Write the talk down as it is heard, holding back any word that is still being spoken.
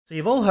So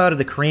you've all heard of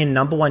the Korean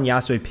 #1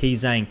 Yasuo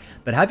PZzzang,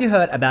 but have you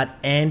heard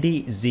about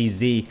Andyzz?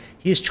 He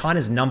is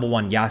China's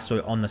 #1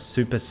 Yasuo on the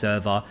Super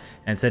server,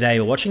 and today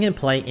we're watching him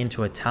play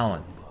into a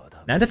Talon.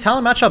 Now in the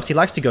Talon matchups, he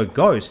likes to go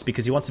Ghost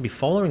because he wants to be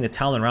following the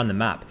Talon around the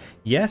map.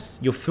 Yes,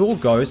 you'll full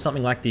Ghost,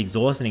 something like the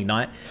Exhaust and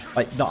Ignite,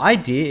 but the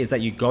idea is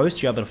that you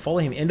Ghost, you're able to follow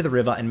him into the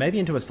river and maybe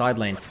into a side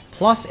lane.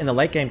 Plus, in the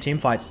late game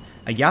teamfights,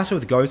 a Yasuo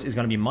with Ghost is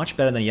going to be much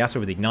better than a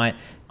Yasuo with Ignite.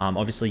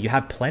 Obviously, you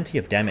have plenty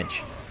of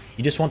damage.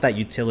 You just want that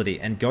utility,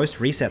 and Ghost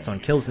resets on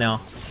kills now.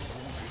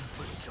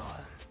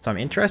 So I'm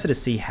interested to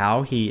see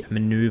how he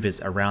maneuvers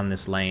around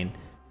this lane.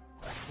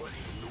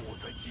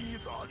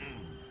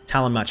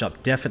 Talon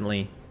matchup,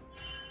 definitely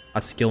a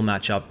skill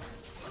matchup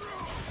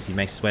as he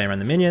makes his way around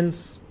the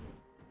minions.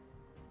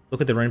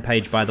 Look at the rune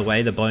page, by the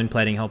way, the bone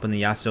plating helping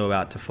the Yasuo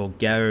out to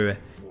forgo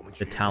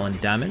the Talon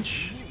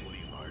damage.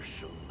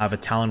 I have a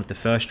Talon with the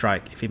first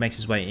strike. If he makes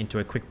his way into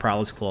a quick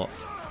Prowler's Claw,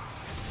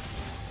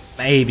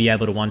 may be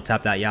able to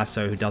one-tap that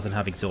Yasuo who doesn't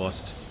have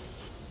Exhaust.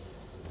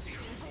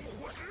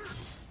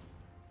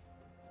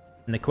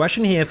 And the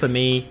question here for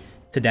me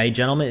today,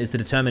 gentlemen, is to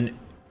determine,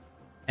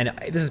 and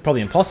this is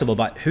probably impossible,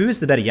 but who is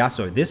the better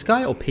Yasuo, this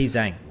guy or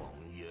PZzzang?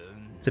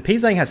 So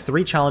PZzzang has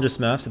 3 Challenger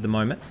Smurfs at the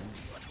moment.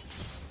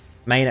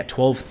 Main at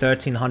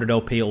 1300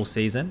 LP all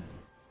season.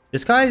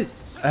 This guy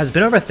has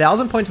been over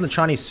 1,000 points on the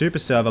Chinese Super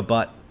server,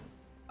 but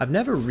I've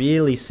never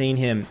really seen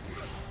him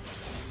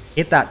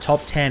hit that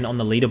top 10 on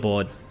the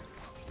leaderboard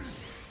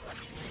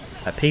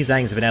that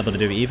PZzzang's been able to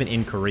do even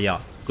in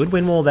Korea. Good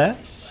win wall there.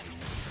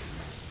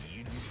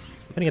 I'm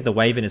gonna get the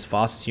wave in as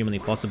fast as humanly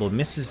possible.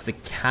 Misses the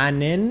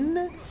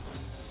cannon.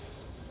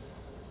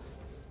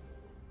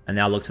 And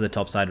now look to the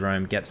top side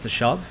roam. Gets the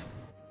shove.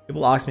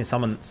 People ask me,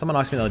 someone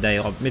asked me the other day,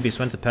 oh, Midbeast,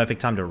 when's the perfect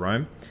time to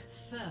roam?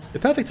 The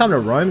perfect time to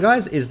roam,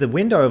 guys, is the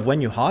window of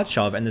when you hard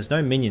shove and there's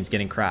no minions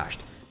getting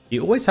crashed.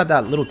 You always have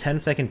that little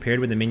 10-second period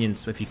with the minions,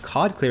 so if you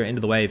card clear it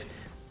into the wave,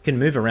 you can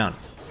move around.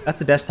 That's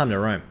the best time to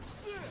roam.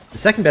 The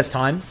second best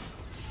time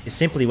is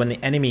simply when the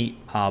enemy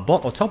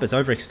bot or top is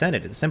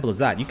overextended. It's as simple as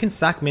that. You can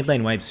sack mid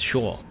lane waves,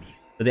 sure,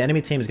 but the enemy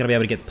team is going to be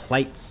able to get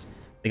plates.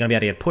 They're going to be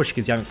able to get pushed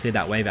because you haven't cleared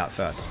that wave out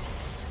first.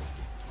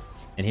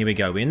 And here we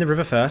go. We're in the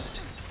river first.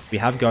 We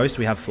have Ghost,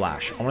 we have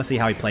Flash. I want to see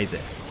how he plays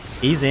it.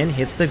 He's in,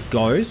 hits the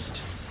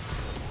Ghost.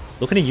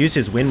 Looking to use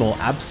his windmill,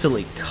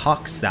 absolutely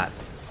cucks that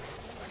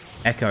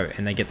Echo,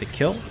 and they get the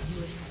kill.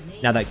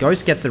 Now that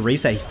Ghost gets the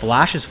reset, he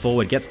flashes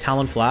forward, gets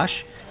Talon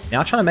Flash.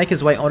 Now trying to make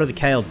his way onto the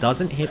Kale,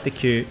 doesn't hit the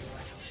Q.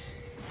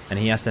 And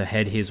he has to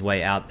head his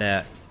way out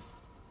there.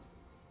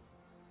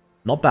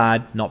 Not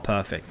bad, not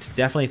perfect.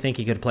 Definitely think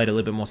he could have played a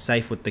little bit more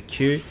safe with the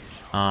Q.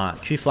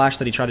 Q flash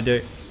that he tried to do.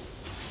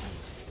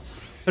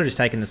 Could have just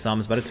taken the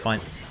sums, but it's fine.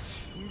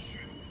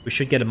 We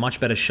should get a much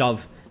better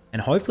shove.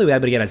 And hopefully we're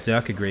able to get a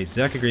Zerka Greaves.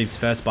 Zerka Greaves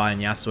first buy on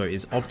Yasuo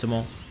is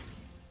optimal.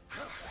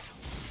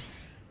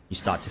 You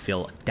start to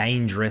feel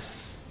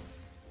dangerous.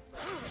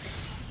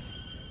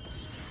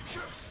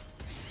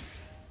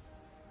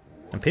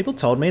 And people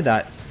told me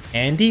that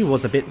Andy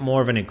was a bit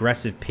more of an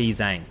aggressive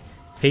PZzzang.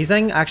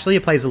 PZzzang actually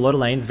plays a lot of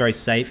lanes, very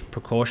safe,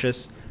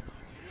 precautious.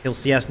 He'll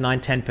CS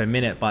 9-10 per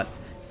minute, but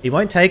he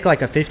won't take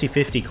like a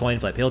 50-50 coin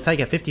flip. He'll take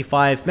a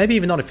 55, maybe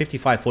even not a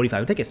 55-45.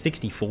 He'll take a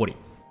 60-40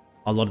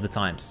 a lot of the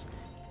times.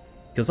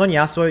 Because on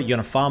Yasuo, you're going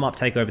to farm up,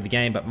 take over the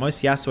game, but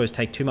most Yasuos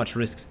take too much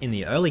risks in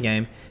the early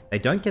game. They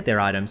don't get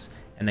their items,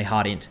 and they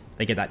hard int.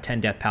 They get that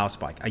 10 death power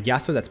spike. A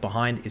Yasuo that's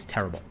behind is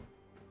terrible.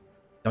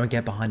 Don't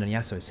get behind on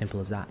Yasuo, as simple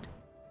as that.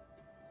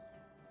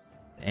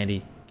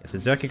 Andy gets a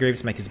Zerka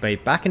Greaves, make his way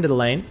back into the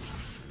lane.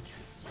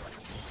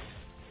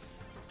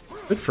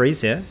 Good freeze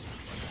here.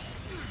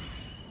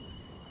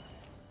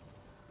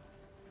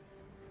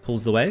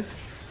 Pulls the wave.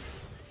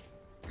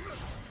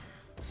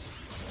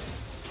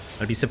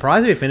 I'd be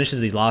surprised if he finishes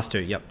these last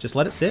 2. Yep, just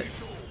let it sit.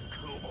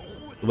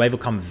 The wave will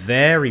come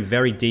very,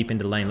 very deep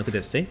into the lane. Look at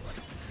this, see?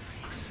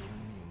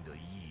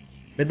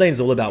 Mid lane's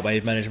all about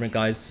wave management,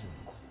 guys.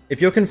 If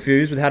you're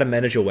confused with how to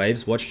manage your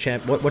waves, watch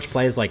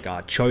players like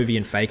Chovy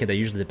and Faker. They're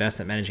usually the best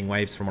at managing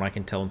waves from what I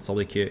can tell in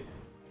solo queue.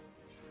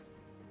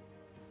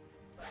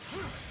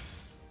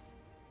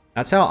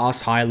 That's how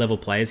us higher level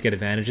players get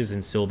advantages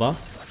in Silver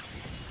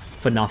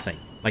for nothing.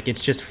 Like,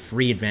 it's just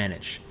free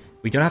advantage.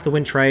 We don't have to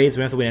win trades, we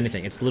don't have to win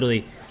anything. It's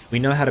literally, we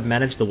know how to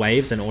manage the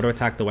waves and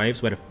auto-attack the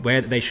waves,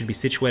 where they should be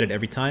situated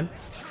every time.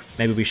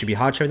 Maybe we should be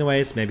hard showing the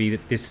waves, maybe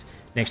this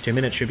next 2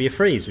 minutes should be a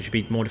freeze, we should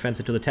be more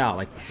defensive to the tower.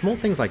 Like, small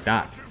things like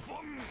that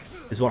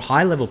is what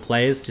high-level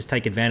players just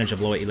take advantage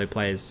of lower elo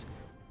players.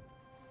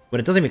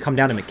 When it doesn't even come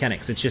down to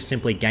mechanics, it's just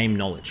simply game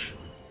knowledge.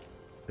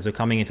 As we're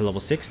coming into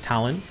level 6,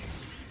 Talon.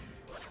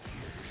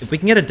 If we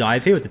can get a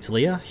dive here with the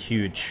Talia,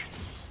 huge.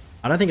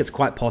 I don't think it's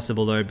quite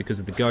possible though because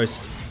of the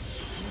Ghost.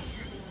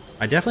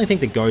 I definitely think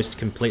the Ghost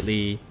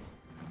completely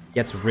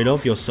gets rid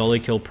of your solo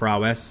kill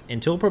prowess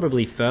until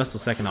probably first or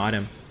second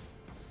item.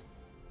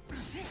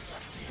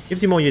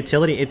 Gives you more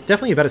utility. It's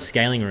definitely a better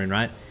scaling rune,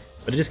 right?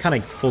 But it just kind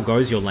of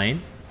forgoes your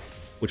lane,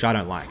 which I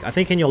don't like. I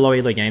think in your low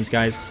elo games,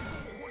 guys...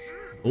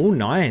 Oh,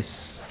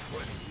 nice.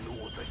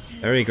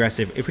 Very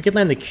aggressive. If we could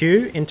land the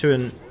Q into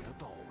an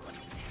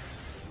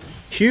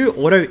Q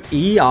auto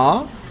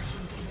ER?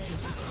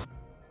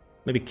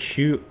 Maybe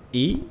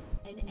QE?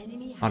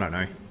 I don't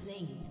know.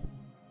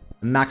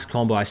 Max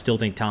combo, I still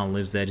think Talon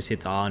lives there. Just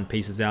hits R and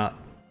pieces out.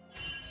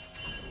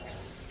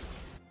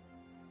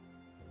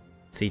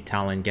 See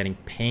Talon getting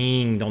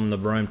pinged on the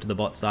roam to the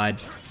bot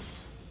side.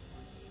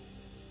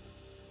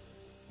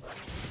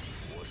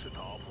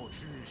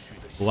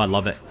 Oh, I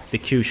love it. The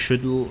Q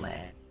should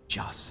land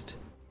just.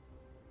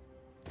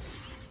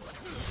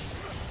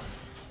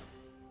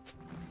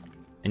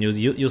 And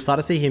you'll start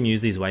to see him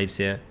use these waves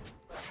here.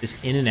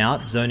 Just in and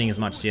out, zoning as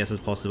much CS as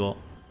possible.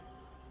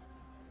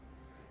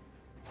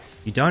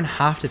 You don't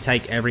have to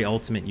take every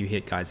ultimate you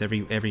hit, guys.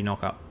 Every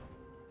knockup.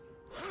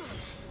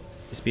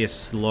 Just be a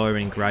slow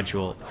and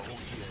gradual.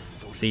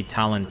 See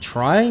Talon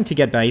trying to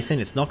get base in.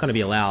 It's not going to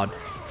be allowed.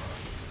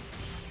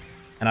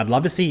 And I'd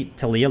love to see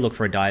Talia look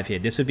for a dive here.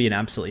 This would be an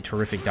absolutely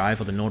terrific dive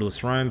for the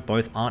Nautilus roam.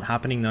 Both aren't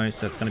happening though,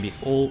 so it's going to be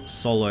all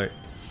solo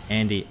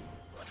Andy.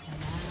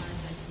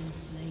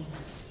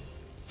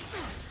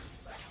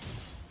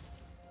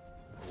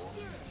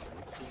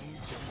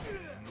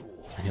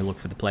 And he'll look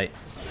for the plate.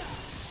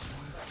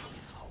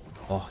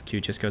 Oh, Q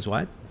just goes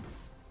wide.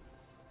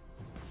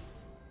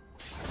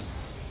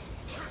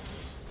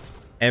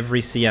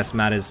 Every CS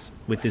matters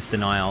with this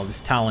denial.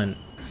 This Talon.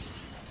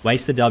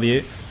 Waste the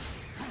W.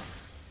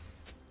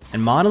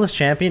 And Manaless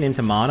champion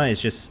into mana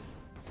is just...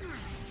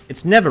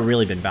 It's never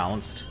really been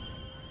balanced.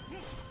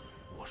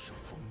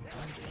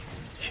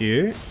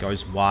 Q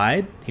goes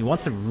wide. He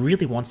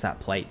really wants that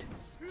plate.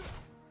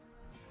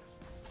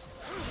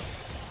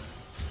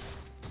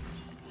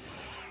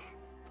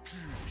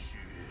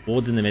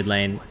 Ward's in the mid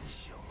lane.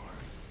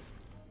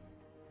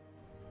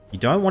 You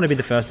don't want to be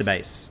the first to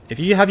base. If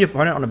you have your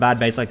opponent on a bad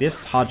base like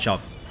this, hard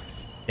shove.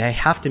 They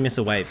have to miss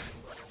a wave.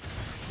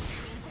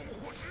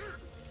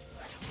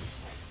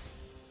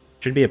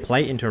 Should be a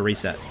plate into a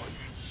reset.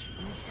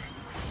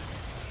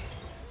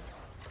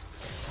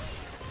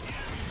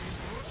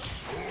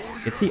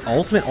 It's the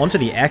ultimate onto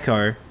the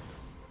Echo.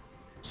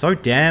 So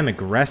damn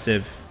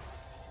aggressive.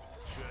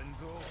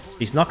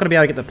 He's not going to be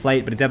able to get the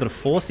plate, but he's able to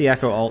force the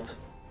Echo ult.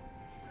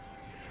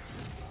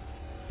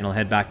 And I'll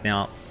head back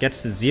now.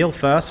 Gets the Zeal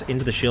first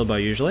into the shield bow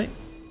usually.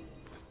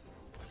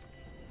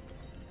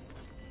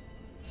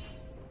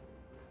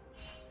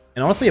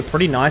 And honestly a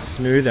pretty nice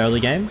smooth early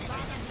game.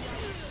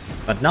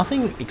 But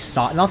nothing too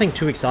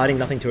exciting,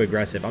 nothing too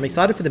aggressive. I'm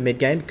excited for the mid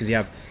game because you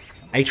have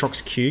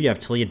Aatrox Q, you have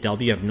Talia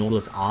W, you have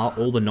Nautilus R,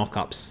 all the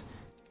knockups.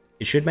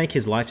 It should make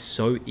his life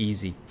so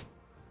easy.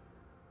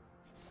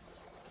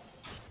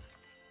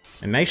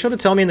 And make sure to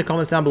tell me in the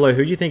comments down below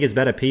who do you think is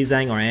better,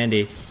 PZzzang or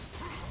Andy.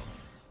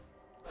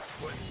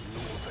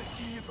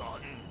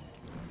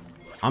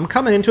 I'm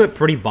coming into it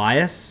pretty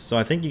biased, so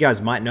I think you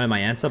guys might know my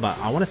answer, but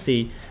I want to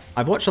see...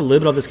 I've watched a little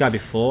bit of this guy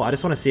before. I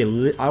just want to see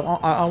I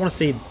want to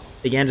see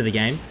the end of the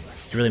game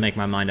to really make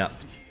my mind up.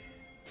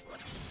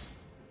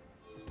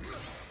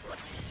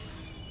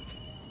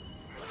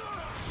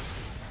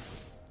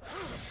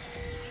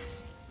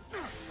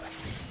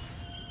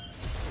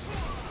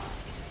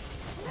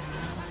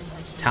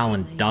 This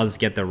Talon does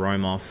get the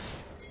roam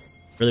off.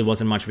 Really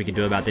wasn't much we could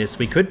do about this.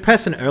 We could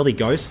press an early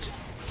ghost.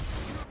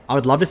 I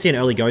would love to see an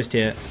early ghost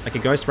here. Like a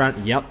ghost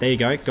round. Yep, there you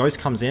go. Ghost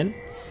comes in.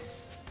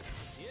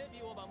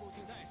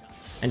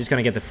 And just going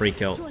to get the free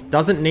kill.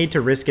 Doesn't need to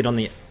risk it on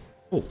the...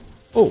 Oh.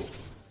 Oh.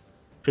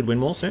 Should win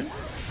more soon.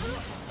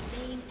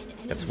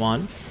 Gets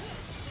one.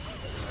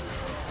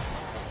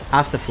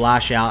 Has to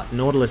flash out.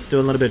 Nautilus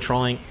doing a little bit of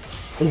trolling.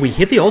 Oh, we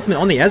hit the ultimate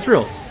on the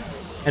Ezreal.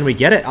 And we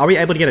get it. Are we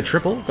able to get a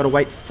triple? Got to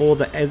wait for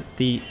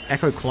the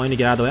Echo clone to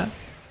get out of the way.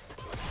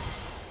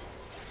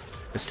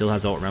 It still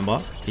has ult,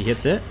 remember. He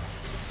hits it.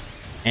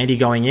 Andy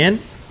going in.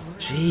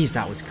 Jeez,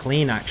 that was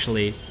clean,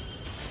 actually.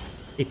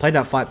 He played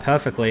that fight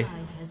perfectly.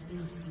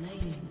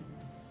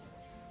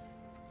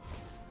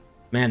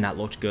 Man, that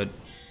looked good.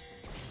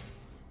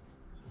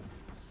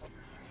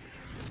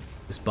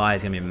 This buy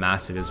is going to be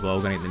massive as well.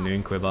 We're going to get the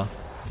Moon Quiver.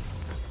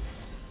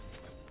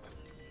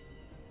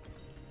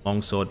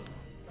 Longsword.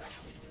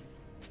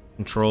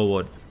 Control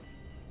Ward.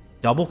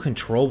 Double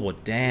Control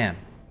Ward, damn.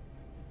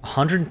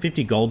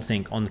 150 gold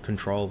sync on the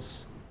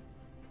controls.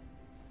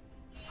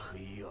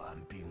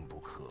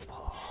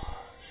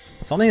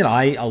 Something that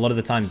I, a lot of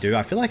the time, do.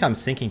 I feel like I'm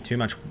sinking too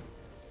much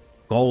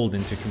gold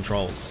into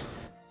controls.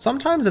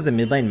 Sometimes as a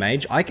mid lane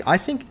mage, I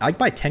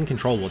buy 10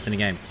 control wards in a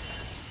game.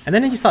 And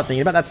then you start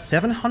thinking about that,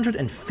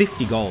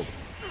 750 gold.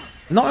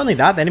 Not only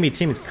that, the enemy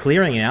team is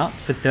clearing it out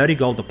for 30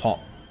 gold to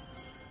pop.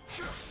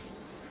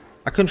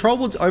 Are control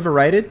wards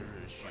overrated?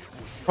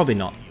 Probably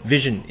not.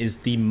 Vision is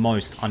the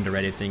most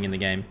underrated thing in the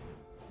game.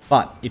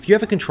 But if you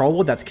have a control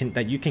ward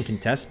that you can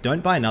contest,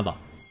 don't buy another.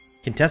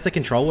 Contest the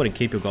control ward and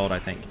keep your gold, I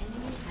think.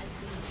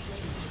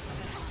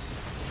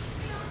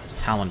 This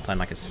Talon playing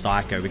like a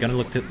psycho. We're going to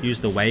look to use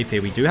the wave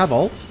here. We do have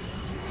ult.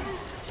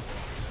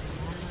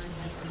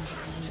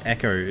 This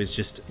Echo is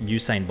just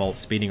Usain Bolt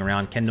speeding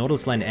around. Can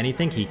Nautilus land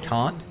anything? He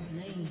can't.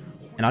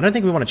 And I don't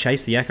think we want to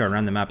chase the Echo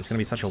around the map. It's going to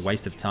be such a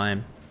waste of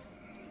time.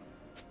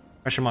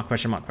 Question mark,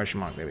 question mark,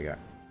 question mark. There we go.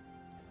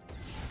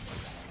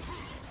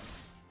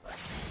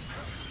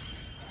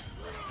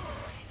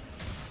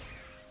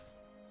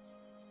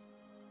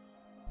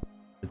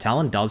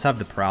 Talon does have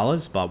the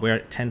Prowlers, but we're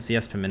at 10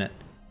 CS per minute.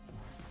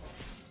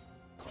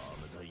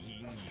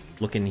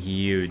 Looking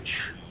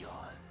huge.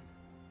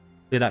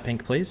 Clear that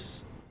pink,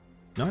 please.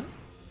 No?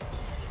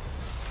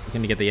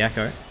 Looking to get the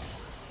Echo.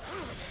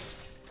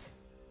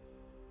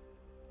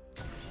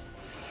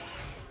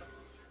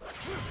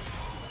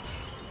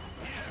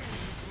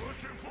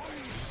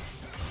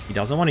 He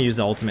doesn't want to use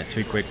the ultimate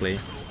too quickly.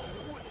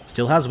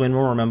 Still has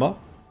Windmill, remember?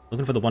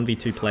 Looking for the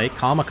 1v2 play.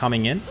 Karma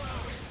coming in.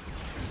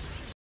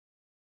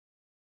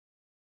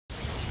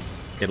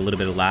 Get a little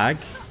bit of lag.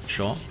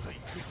 Sure.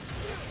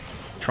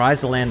 Tries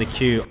to land the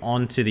Q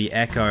onto the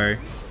Echo.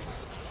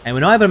 And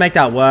we're not able to make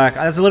that work.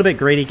 I was a little bit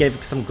greedy.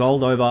 Gave some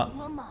gold over.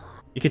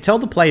 You could tell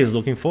the play he was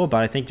looking for,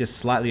 but I think just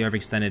slightly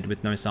overextended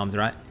with no sums,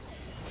 right?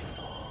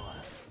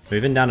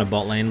 Moving down to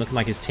bot lane. Looking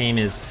like his team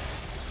is...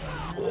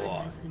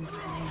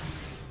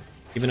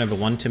 even over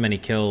one too many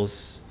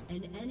kills.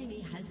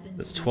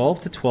 It's 12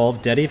 to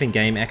 12, dead even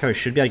game. Echo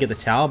should be able to get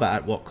the tower, but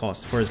at what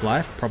cost? For his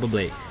life?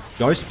 Probably.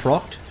 Ghost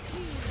procced.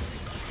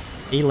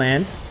 He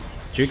lands,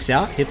 jukes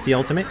out, hits the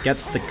ultimate,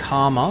 gets the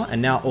Karma, and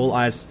now all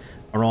eyes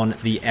are on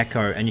the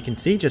Echo. And you can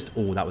see just...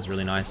 oh, that was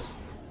really nice.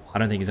 I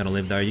don't think he's going to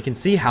live though. You can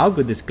see how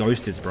good this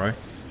Ghost is, bro.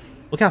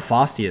 Look how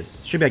fast he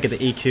is. Should be able to get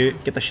the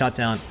EQ, get the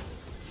shutdown.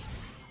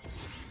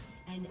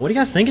 What do you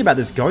guys think about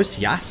this Ghost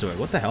Yasuo?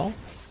 What the hell?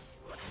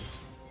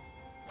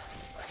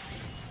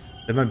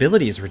 The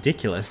mobility is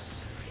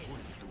ridiculous.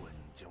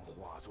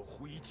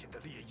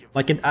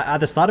 Like at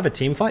the start of a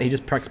team fight, he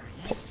just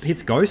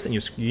hits Ghost and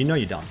you know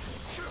you're done.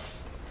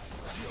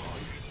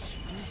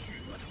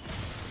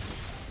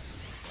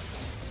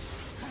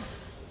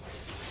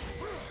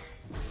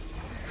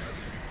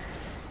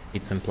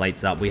 Heat some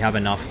plates up. We have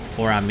enough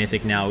for our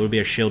mythic now. It would be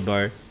a shield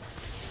bow.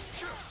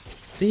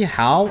 See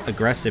how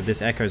aggressive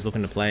this Echo is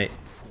looking to play.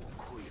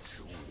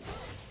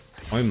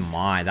 Oh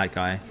my, that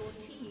guy.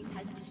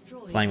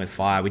 Playing with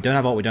fire. We don't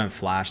have ult, we don't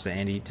flash, so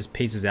Andy just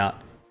pieces out.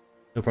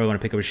 He'll probably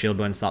want to pick up a shield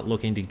bow and start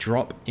looking to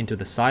drop into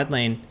the side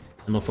lane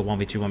and look for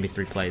 1v2,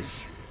 1v3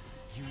 plays.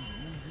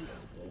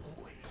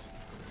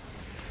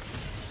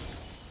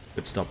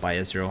 Good stop by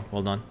Ezreal.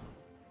 Well done.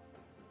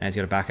 Now he's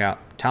got to back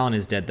out. Talon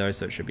is dead though,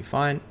 so it should be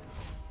fine.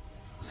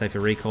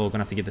 Safer recall.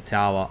 Gonna have to get the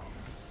tower.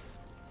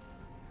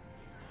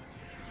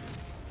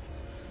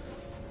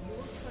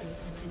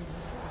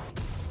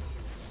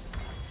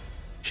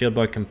 Shield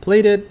bow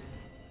completed.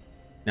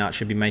 Now it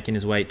should be making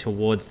his way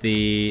towards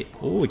the...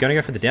 oh, we're going to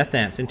go for the Death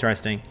Dance.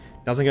 Interesting.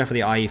 Doesn't go for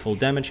the IE full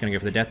damage. Going to go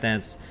for the Death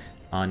Dance.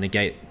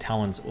 Negate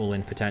Talon's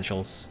all-in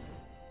potentials.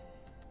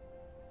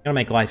 Going to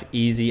make life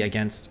easy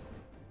against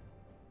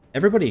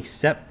everybody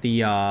except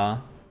the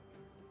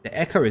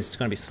Echo is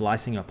going to be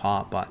slicing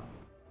apart, but...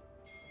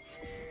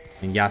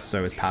 and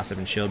Yasuo with passive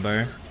and shield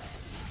bow.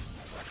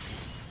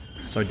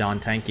 So darn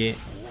tanky.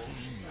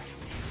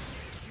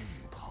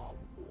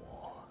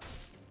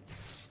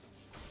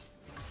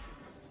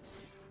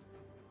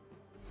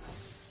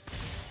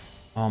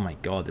 Oh my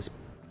god, this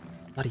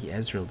bloody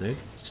Ezreal, dude.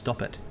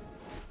 Stop it.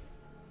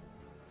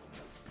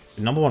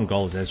 The number one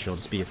goal is Ezreal,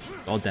 just be a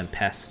goddamn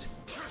pest.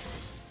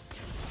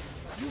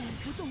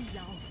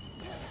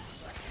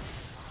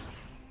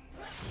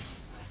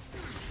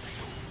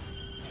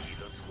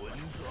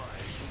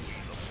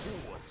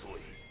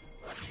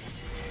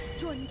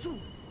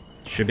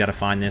 Should be able to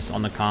find this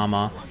on the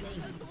Karma.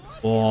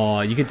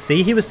 Oh, you could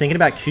see he was thinking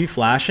about Q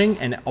flashing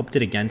and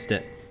opted against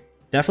it.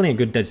 Definitely a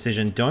good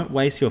decision. Don't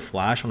waste your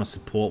flash on a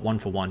support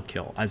 1-for-1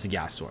 kill as a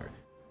Yasuo.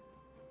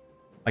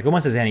 Like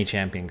almost as any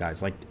champion,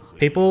 guys. Like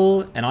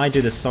people, and I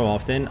do this so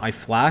often, I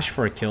flash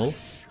for a kill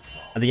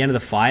at the end of the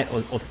fight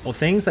or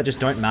things that just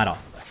don't matter.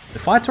 The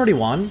fight's already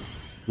won.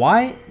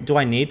 Why do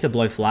I need to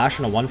blow flash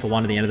on a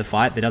 1-for-1 at the end of the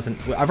fight that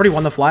doesn't... I've already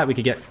won the fight. We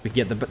could get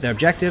the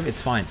objective.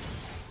 It's fine.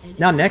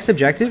 Now next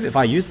objective, if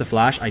I use the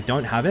flash, I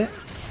don't have it.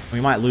 We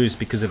might lose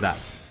because of that.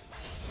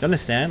 You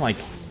understand? Like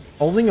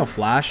holding your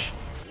flash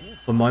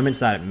for moments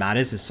that it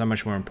matters is so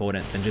much more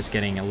important than just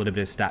getting a little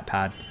bit of stat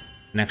pad,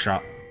 an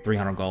extra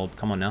 300 gold.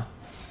 Come on now.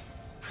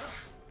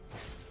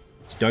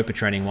 It's doper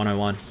training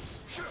 101.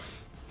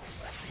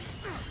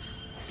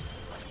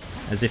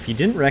 As if you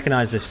didn't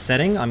recognize the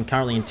setting, I'm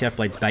currently in TF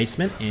Blade's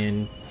basement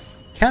in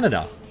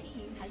Canada.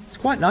 It's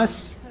quite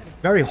nice.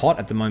 Very hot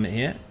at the moment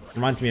here.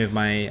 Reminds me of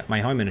my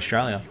home in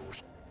Australia.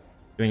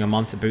 Doing a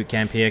month of boot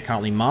camp here.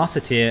 Currently master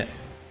tier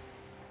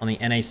on the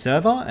NA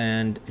server.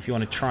 And if you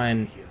want to try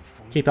and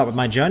keep up with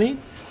my journey,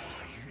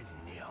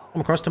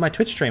 come across to my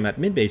Twitch stream at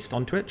Midbeast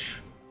on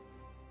Twitch.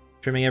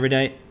 Streaming every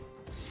day.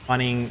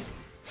 Finding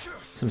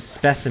some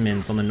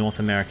specimens on the North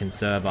American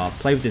server.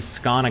 Played with this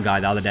Skarner guy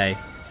the other day.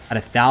 Had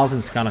 1,000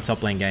 Skarner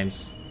top lane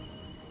games.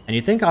 And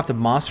you'd think after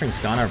mastering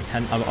Skarner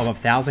of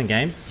 1,000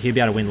 games, he'd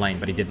be able to win lane,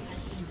 but he didn't.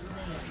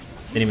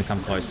 Didn't even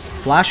come close.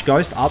 Flash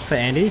Ghost up for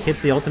Andy.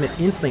 Hits the ultimate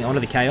instantly onto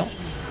the Kayle.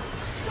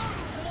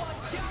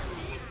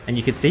 And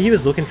you could see he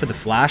was looking for the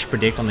flash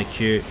predict on the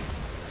Q.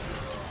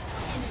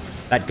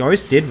 That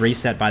Ghost did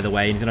reset, by the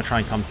way. He's going to try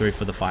and come through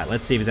for the fight.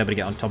 Let's see if he's able to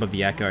get on top of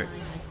the Echo.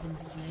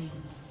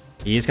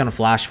 He is going to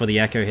flash for the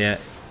Echo here.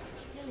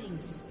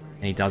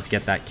 And he does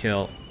get that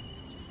kill.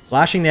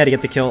 Flashing there to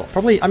get the kill.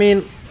 Probably, I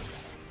mean...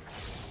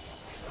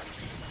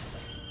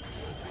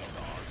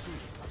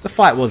 The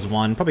fight was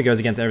won. Probably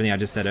goes against everything I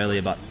just said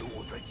earlier, but...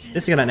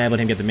 This is going to enable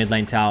him to get the mid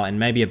lane tower and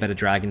maybe a better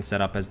dragon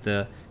setup as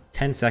the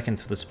 10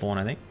 seconds for the spawn,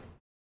 I think.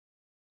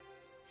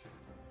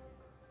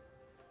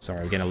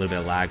 Sorry, we're getting a little bit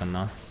of lag on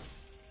the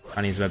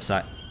Andyzz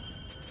website.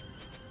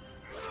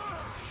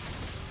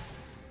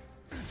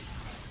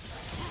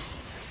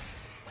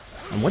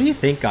 And what do you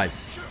think,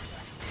 guys?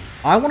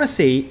 I want to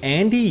see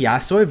Andy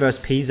Yasuo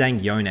versus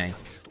PZzzang Yone.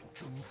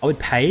 I would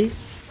pay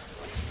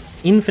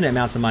infinite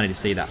amounts of money to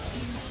see that.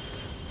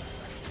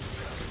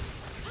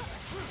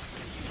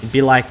 It'd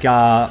be like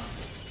the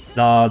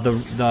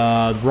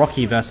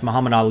Rocky versus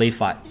Muhammad Ali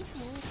fight,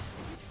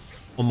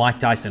 or Mike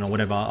Tyson, or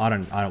whatever. I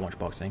don't watch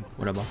boxing.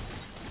 Whatever.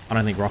 I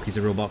don't think Rocky's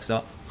a real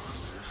boxer.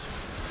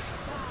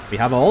 We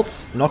have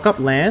ults. Knock up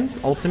lands.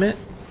 Ultimate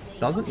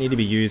doesn't need to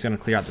be used. Gonna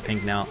clear out the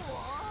pink now.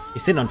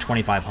 He's sitting on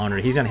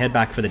 2,500. He's gonna head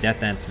back for the death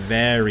dance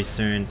very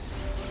soon.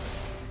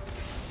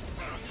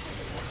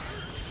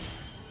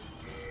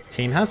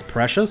 Team has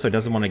pressure, so he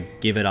doesn't want to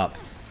give it up.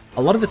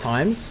 A lot of the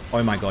times,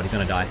 oh my god, he's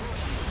gonna die.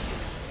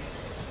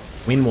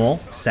 Wind wall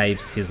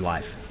saves his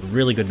life.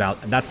 Really good value.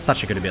 That's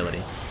such a good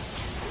ability.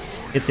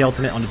 Hits the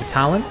ultimate onto the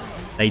Talon.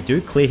 They do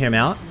clear him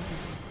out.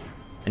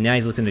 And now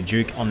he's looking to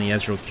juke on the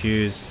Ezreal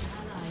Qs.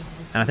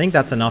 And I think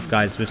that's enough,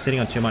 guys. We're sitting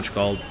on too much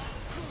gold.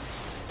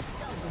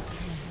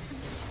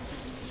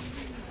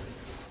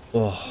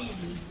 Oh.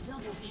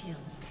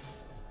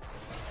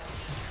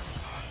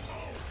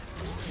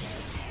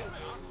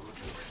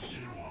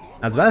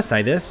 I was about to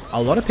say this.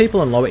 A lot of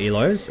people in lower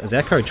elos, as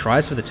Echo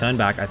tries for the turn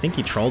back, I think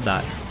he trolled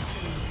that.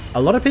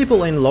 A lot of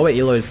people in lower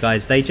elos,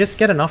 guys, they just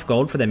get enough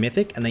gold for their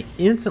mythic and they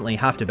instantly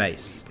have to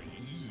base.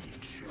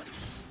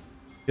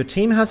 Your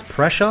team has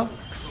pressure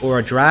or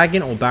a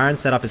dragon or baron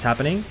setup is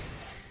happening.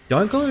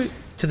 Don't go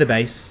to the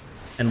base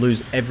and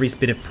lose every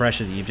bit of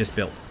pressure that you've just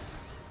built.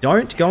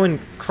 Don't go and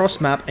cross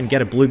map and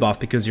get a blue buff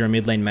because you're a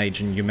mid lane mage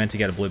and you're meant to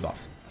get a blue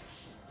buff.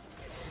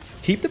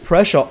 Keep the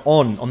pressure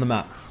on the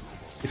map.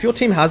 If your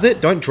team has it,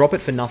 don't drop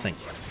it for nothing.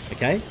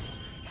 Okay?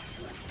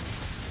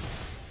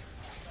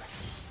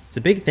 It's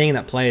a big thing in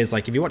that players,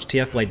 like if you watch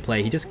TF Blade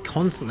play, he just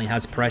constantly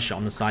has pressure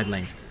on the side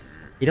lane.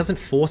 He doesn't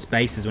force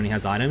bases when he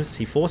has items.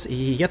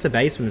 He gets a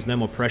base when there's no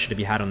more pressure to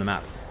be had on the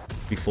map.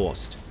 Be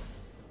forced.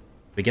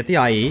 We get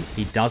the IE.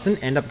 He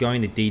doesn't end up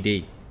going the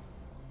DD.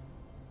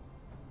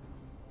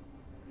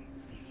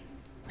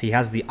 He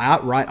has the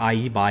outright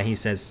IE buy. He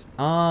says,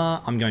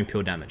 I'm going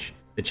pure damage.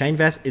 The Chain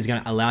Vest is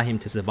going to allow him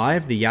to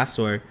survive the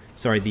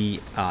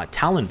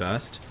Talon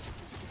Burst.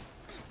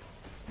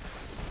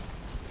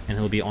 And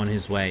he'll be on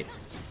his way.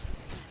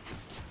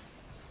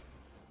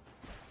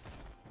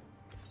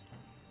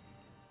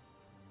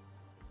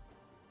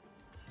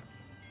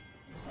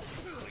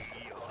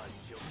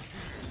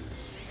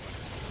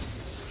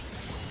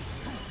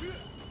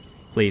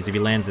 Please, if he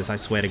lands this, I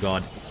swear to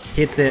God.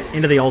 Hits it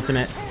into the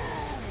ultimate.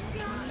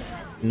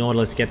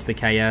 Nautilus gets the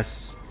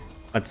KS.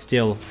 But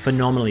still,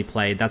 phenomenally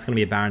played. That's going to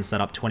be a Baron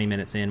setup 20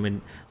 minutes in. With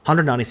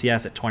 190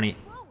 CS at 20.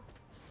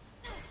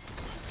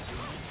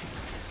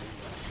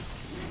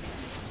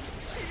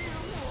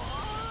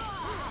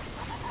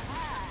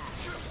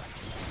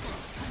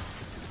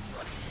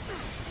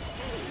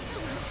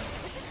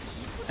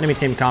 Enemy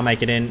team can't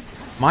make it in.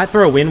 Might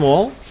throw a wind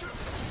wall.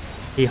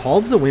 He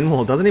holds the wind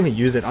wall, doesn't even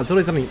use it. I thought it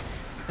was something...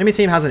 Enemy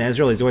team has an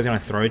Ezreal, he's always going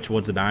to throw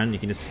towards the Baron. You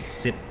can just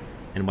sit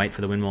and wait for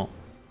the wind wall.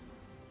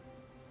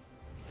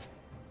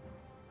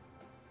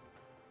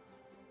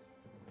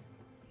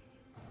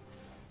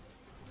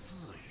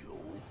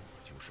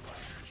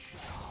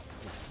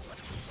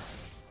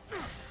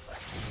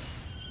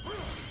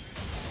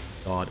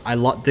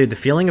 God, dude, the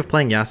feeling of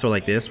playing Yasuo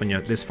like this when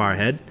you're this far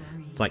ahead,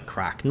 it's like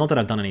crack. Not that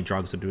I've done any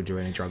drugs or do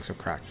any drugs or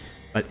crack,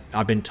 but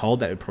I've been told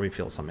that it probably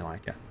feels something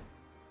like it.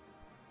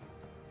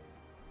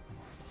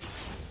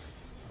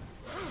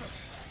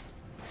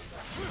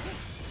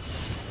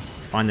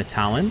 Find the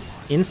Talon.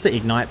 Insta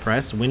ignite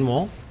press. Wind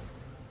wall.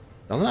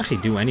 Doesn't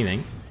actually do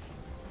anything.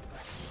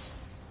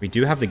 We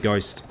do have the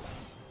Ghost.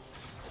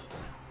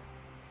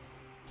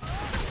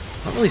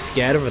 Not really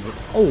scared of it.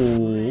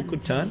 Oh,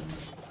 good turn.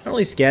 Not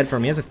really scared for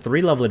him. He has a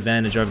 3-level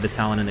advantage over the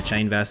Talon and the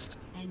Chain Vest.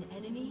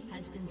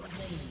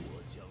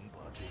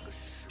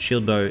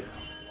 Shield Bow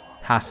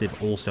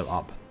passive also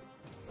up.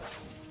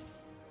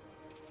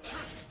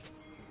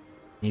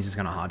 He's just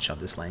going to hard shove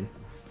this lane.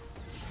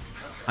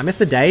 I miss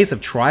the days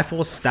of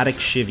Triforce Static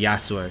Shiv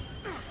Yasuo.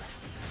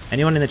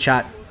 Anyone in the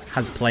chat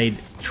has played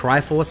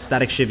Triforce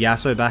Static Shiv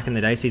Yasuo back in the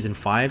day, season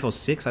 5 or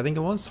 6, I think it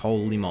was?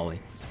 Holy moly.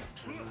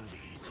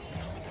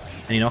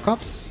 Any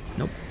knockups?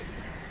 Nope.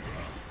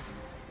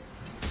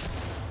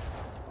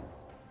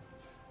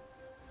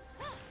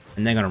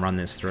 And they're going to run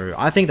this through.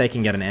 I think they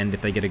can get an end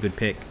if they get a good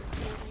pick.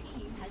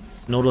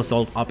 Nautilus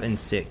ult up in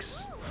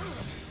 6.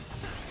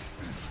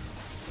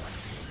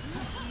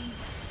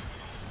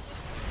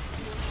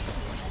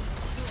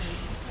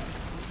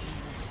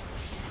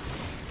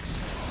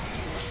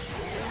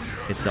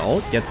 It's the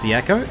ult, gets the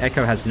Echo.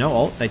 Echo has no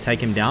ult, they take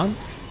him down.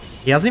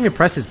 He hasn't even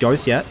pressed his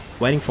ghost yet.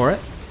 Waiting for it.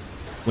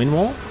 Wind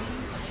wall.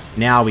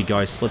 Now we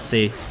ghost. Let's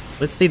see.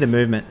 Let's see the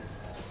movement.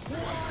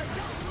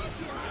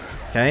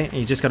 Okay,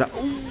 he's just got to...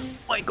 Oh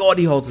my god,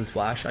 he holds his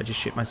flash. I just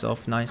shit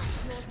myself. Nice.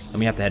 And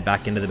we have to head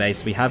back into the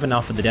base. We have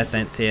enough of the death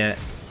dance here.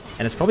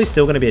 And it's probably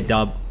still going to be a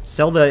dub.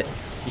 Sell the...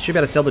 You should be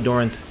able to sell the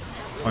Dorans.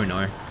 Oh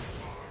no.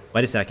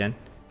 Wait a second.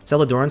 Sell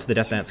the Dorans for the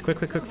death dance. Quick,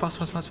 quick, quick. Fast,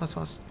 fast, fast, fast,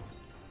 fast.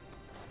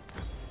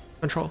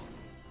 Control.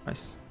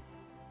 Nice.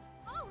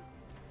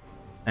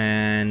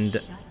 And...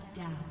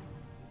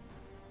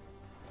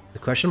 The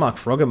question mark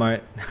frog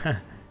emote.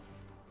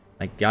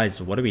 Like,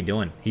 guys, what are we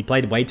doing? He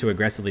played way too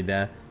aggressively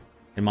there,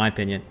 in my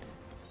opinion.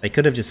 They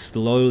could have just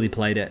slowly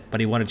played it, but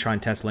he wanted to try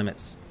and test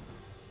limits.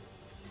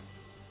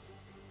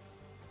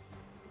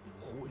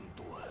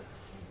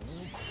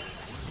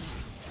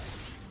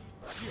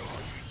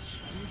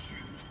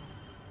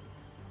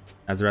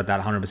 As we're at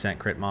that 100%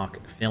 crit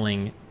mark,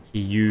 feeling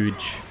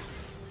huge.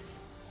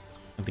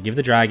 Have to give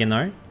the dragon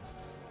though.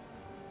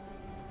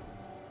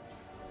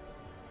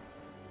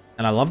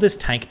 And I love this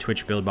tank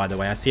Twitch build, by the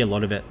way. I see a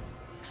lot of it.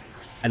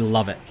 I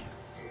love it.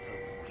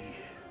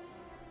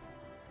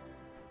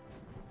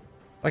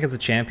 Like, it's a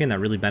champion that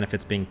really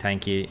benefits being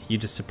tanky. You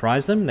just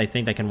surprise them, they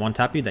think they can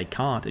one-tap you, they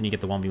can't, and you get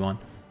the 1v1.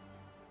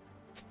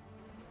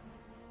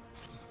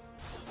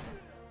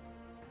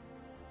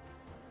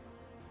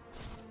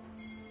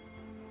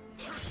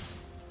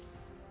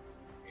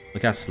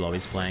 Look how slow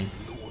he's playing.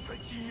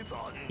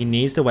 He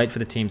needs to wait for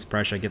the team's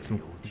pressure, get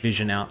some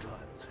vision out.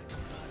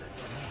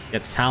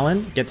 Gets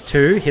Talon, gets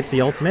 2, hits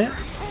the ultimate.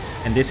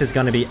 And this is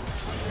going to be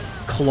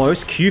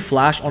close. Q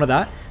flash onto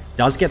that.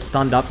 Does get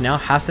stunned up now.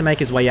 Has to make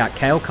his way out.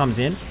 Kayle comes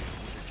in.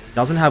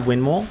 Doesn't have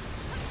wind wall.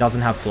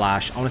 Doesn't have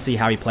flash. I want to see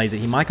how he plays it.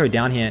 He might go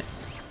down here.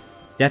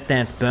 Death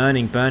Dance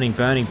burning, burning,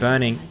 burning,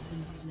 burning.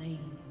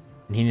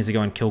 And he needs to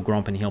go and kill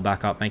Gromp and heal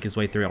back up. Make his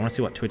way through. I want to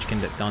see what Twitch can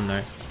get done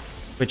though.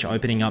 Twitch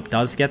opening up.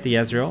 Does get the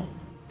Ezreal.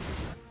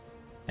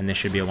 And this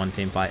should be a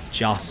one-team fight.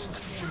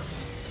 Just...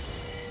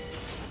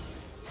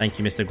 Thank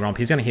you, Mr. Gromp.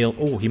 He's going to heal.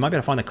 Oh, he might be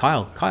able to find the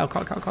Kyle.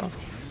 Kyle.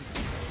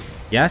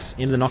 Yes,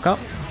 into the knockup.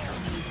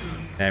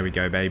 There we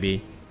go,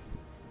 baby.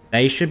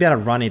 They should be able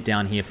to run it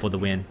down here for the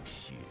win.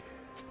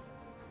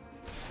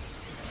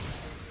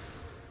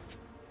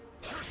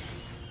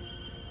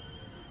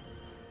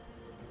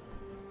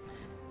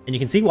 And you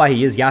can see why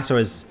he is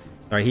Yasuo's...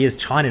 Sorry, he is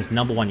China's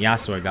 #1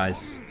 Yasuo,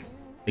 guys.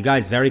 The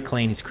guy's very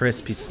clean. He's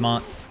crisp. He's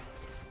smart.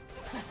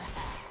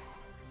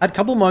 Had a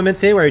couple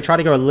moments here where he tried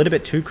to go a little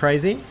bit too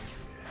crazy.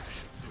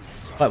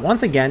 But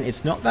once again,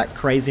 it's not that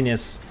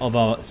craziness of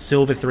a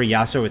Silver 3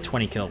 Yasuo with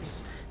 20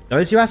 kills.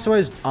 Those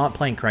Yasuos aren't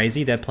playing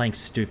crazy, they're playing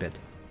stupid.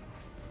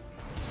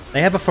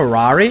 They have a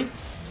Ferrari,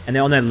 and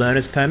they're on their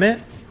learner's permit,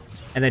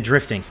 and they're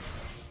drifting.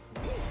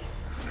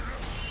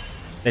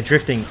 They're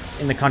drifting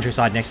in the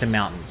countryside next to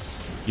mountains.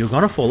 You're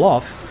gonna fall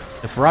off,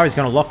 the Ferrari's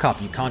gonna lock up,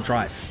 you can't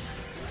drive.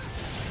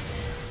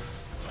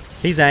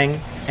 PZzzang,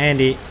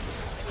 Andy,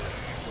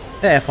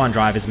 they're F1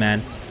 drivers,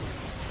 man.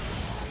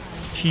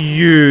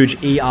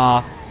 Huge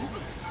ER.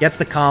 Gets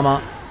the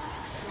Karma.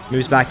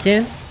 Moves back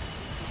in.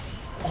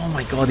 Oh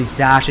my god, these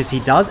dashes.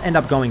 He does end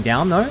up going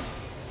down though.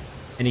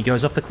 And he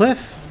goes off the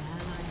cliff.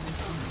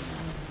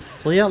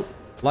 Talia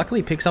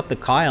luckily picks up the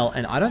Kyle.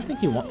 And I don't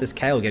think you want this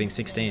Kayle getting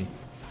 16. ...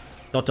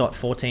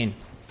 14.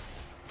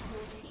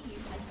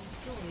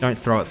 Don't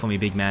throw it for me,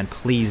 big man.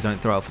 Please don't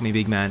throw it for me,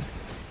 big man.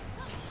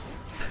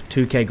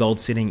 2k gold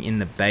sitting in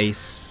the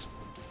base.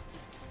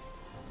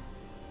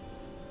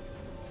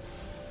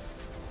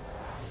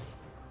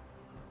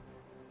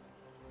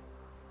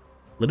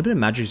 A little bit of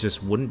magic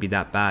just wouldn't be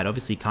that bad.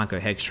 Obviously, you can't go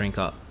Hex Shrink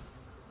up.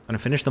 I'm going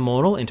to finish the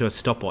Mortal into a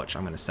stopwatch,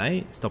 I'm going to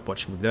say.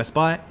 Stopwatch with Reverse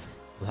Bite.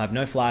 We'll have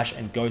no flash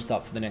and Ghost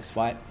up for the next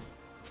fight.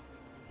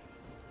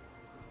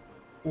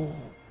 Ooh.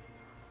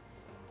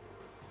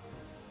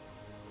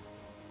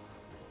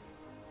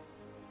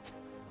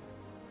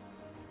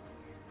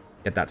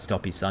 Get that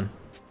stoppy, son.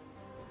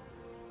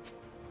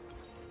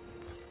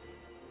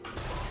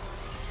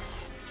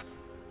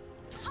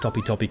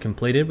 Stoppy toppy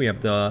completed. We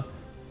have the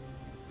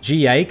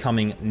GA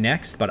coming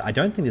next, but I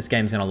don't think this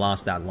game's going to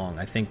last that long.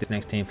 I think this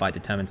next team fight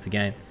determines the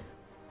game.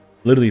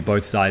 Literally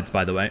both sides,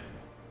 by the way.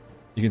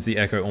 You can see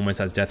Echo almost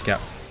has death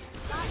cap.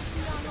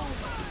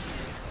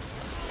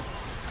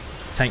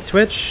 Tank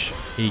Twitch.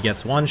 He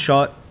gets one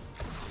shot.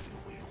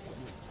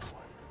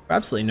 For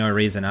absolutely no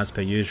reason, as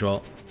per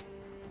usual.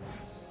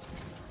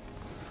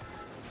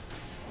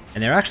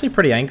 And they're actually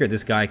pretty angry at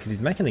this guy because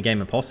he's making the game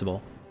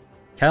impossible.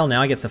 Kayle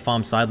now gets the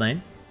farm side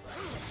lane.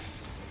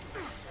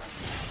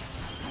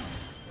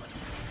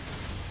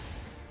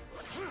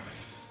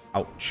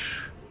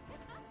 Ouch.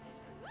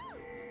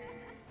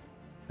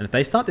 And if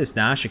they start this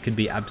Nash, it could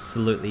be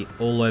absolutely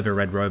all over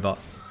Red Rover.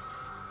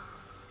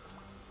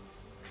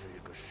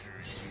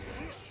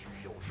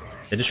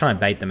 They're just trying to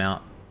bait them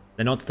out.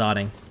 They're not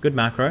starting. Good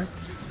macro.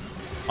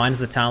 Finds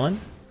the Talon.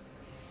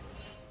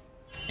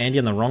 Andy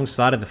on the wrong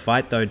side of the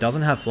fight, though.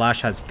 Doesn't have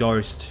flash, has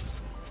Ghost.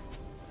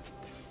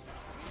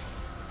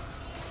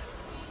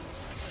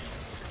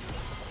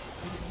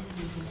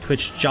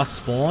 Twitch just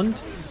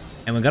spawned.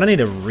 And we're going to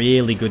need a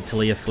really good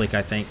Talia flick,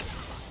 I think.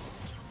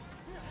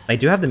 They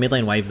do have the mid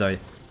lane wave, though.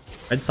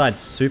 Red side's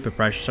super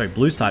pressured. Sorry,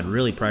 blue side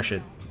really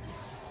pressured.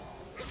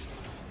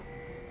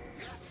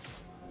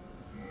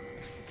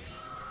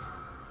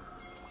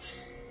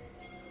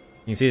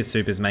 You can see the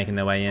supers making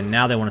their way in.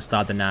 Now they want to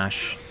start the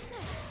Nash.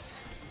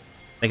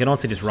 They can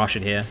also just rush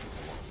it here.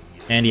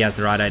 Andy has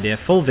the right idea.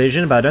 Full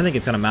vision, but I don't think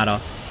it's going to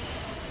matter.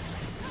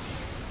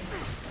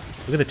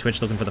 Look at the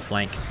Twitch looking for the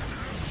flank.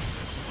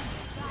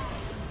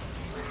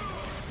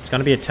 It's going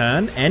to be a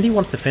turn. Andy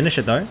wants to finish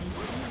it, though.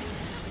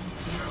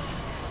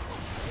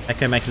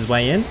 Echo makes his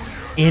way in.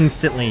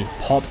 Instantly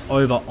pops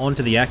over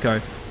onto the Echo.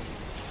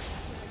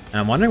 And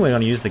I'm wondering if we're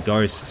going to use the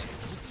Ghost.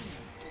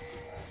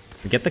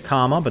 We get the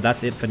Karma, but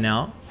that's it for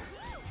now.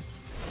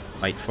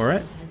 Wait for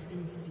it.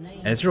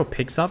 Ezreal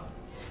picks up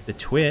the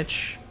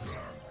Twitch.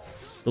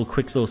 Little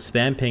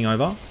spam ping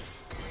over.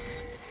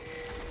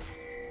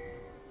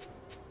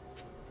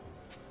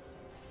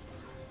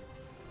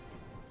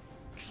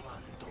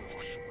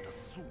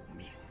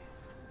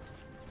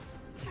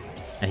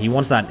 And he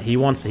wants that. He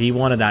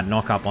wanted that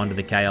knock up onto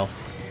the Kayle.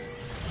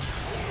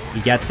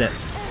 He gets it.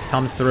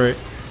 Comes through.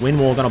 Wind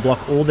Wall gonna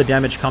block all the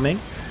damage coming.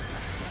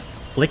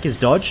 Flick is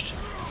dodged.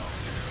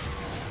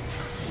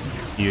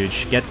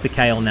 Huge. Gets the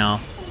Kayle now.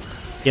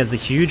 He has the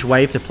huge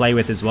wave to play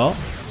with as well.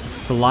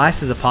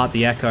 Slices apart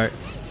the Echo.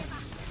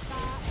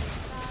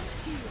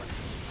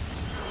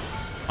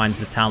 Finds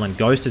the Talon.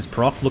 Ghost is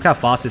proc. Look how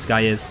fast this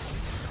guy is.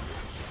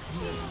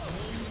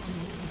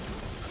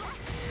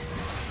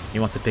 He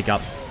wants to pick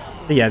up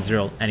the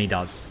Ezreal, and he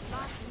does.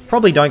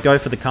 Probably don't go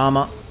for the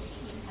Karma.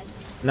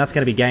 And that's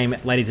going to be game,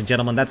 ladies and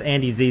gentlemen. That's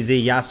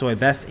Andyzz, Yasuo,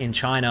 best in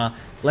China.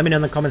 Let me know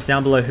in the comments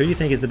down below who you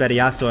think is the better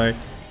Yasuo.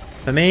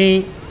 For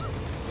me,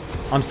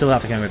 I'm still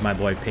having to go with my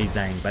boy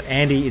PZzzang. But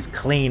Andy is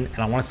clean, and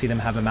I want to see them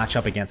have a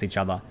matchup against each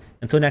other.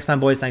 Until next time,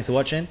 boys, thanks for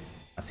watching.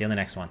 I'll see you on the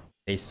next one.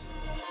 Peace.